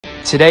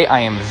Today I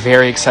am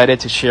very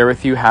excited to share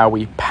with you how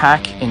we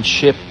pack and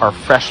ship our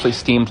freshly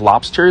steamed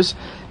lobsters.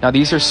 Now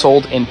these are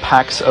sold in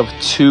packs of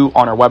 2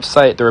 on our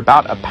website. They're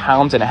about 1.5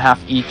 pounds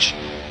each,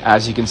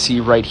 as you can see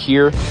right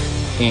here.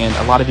 And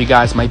a lot of you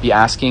guys might be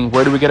asking,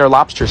 where do we get our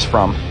lobsters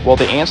from? Well,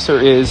 the answer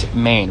is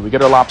Maine. We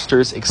get our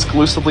lobsters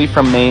exclusively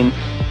from Maine.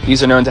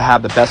 These are known to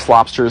have the best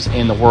lobsters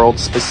in the world.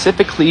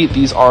 Specifically,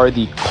 these are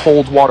the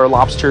cold water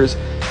lobsters.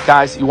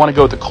 Guys, you want to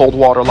go with the cold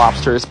water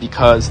lobsters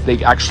because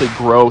they actually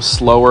grow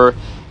slower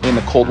in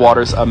the cold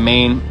waters of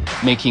Maine,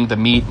 making the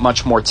meat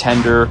much more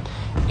tender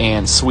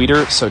and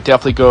sweeter. So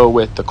definitely go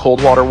with the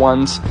cold water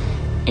ones.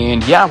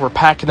 And yeah, we're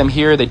packing them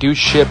here. They do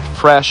ship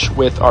fresh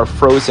with our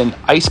frozen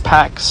ice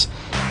packs.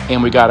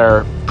 And we got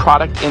our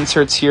product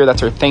inserts here.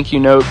 That's our thank you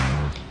note.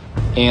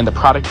 And the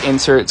product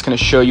insert, it's going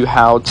to show you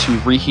how to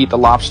reheat the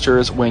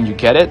lobsters when you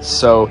get it.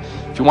 So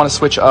if you want to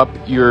switch up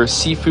your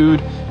seafood,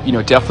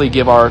 definitely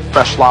give our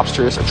fresh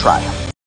lobsters a try.